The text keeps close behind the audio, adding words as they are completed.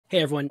Hey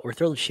everyone, we're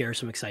thrilled to share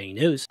some exciting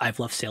news. I've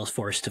left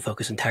Salesforce to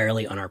focus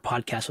entirely on our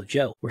podcast with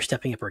Joe. We're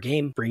stepping up our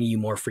game, bringing you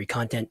more free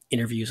content,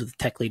 interviews with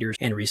tech leaders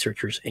and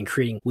researchers, and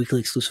creating weekly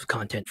exclusive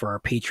content for our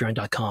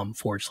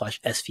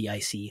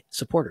patreon.com/SVIC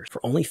supporters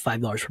for only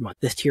 $5 per month.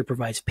 This tier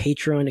provides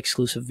Patreon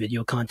exclusive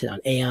video content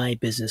on AI,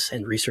 business,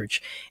 and research,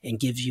 and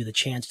gives you the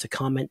chance to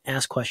comment,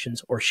 ask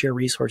questions, or share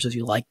resources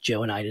you like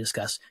Joe and I to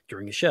discuss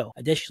during the show.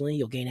 Additionally,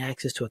 you'll gain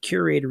access to a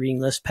curated reading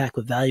list packed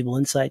with valuable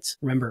insights.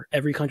 Remember,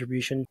 every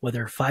contribution,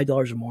 whether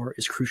 $5 or more,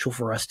 is crucial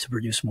for us to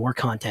produce more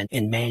content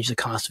and manage the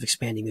cost of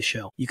expanding the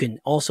show. You can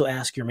also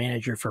ask your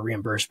manager for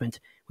reimbursement.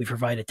 We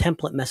provide a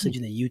template message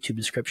in the YouTube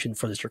description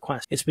for this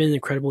request. It's been an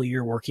incredible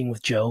year working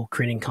with Joe,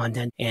 creating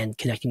content and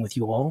connecting with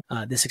you all.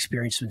 This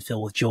experience has been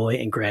filled with joy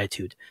and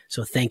gratitude.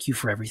 So thank you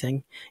for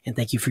everything, and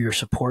thank you for your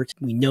support.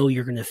 We know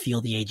you're going to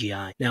feel the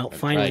AGI. Now,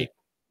 finally, right.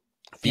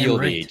 Feel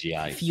the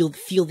AGI. Feel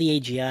the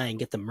AGI and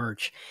get the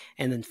merch.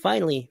 And then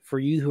finally, for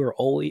you who are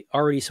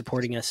already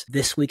supporting us,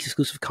 this week's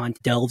exclusive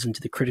content delves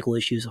into the critical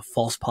issues of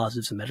false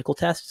positives in medical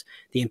tests,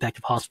 the impact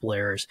of hospital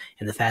errors,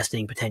 and the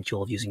fascinating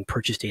potential of using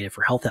purchase data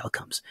for health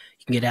outcomes.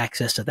 You can get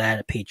access to that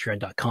at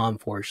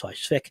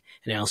patreon.com/SVIC,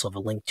 and I also have a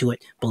link to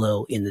it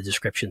below in the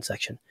description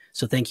section.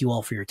 So thank you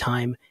all for your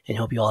time, and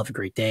hope you all have a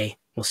great day.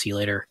 We'll see you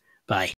later. Bye.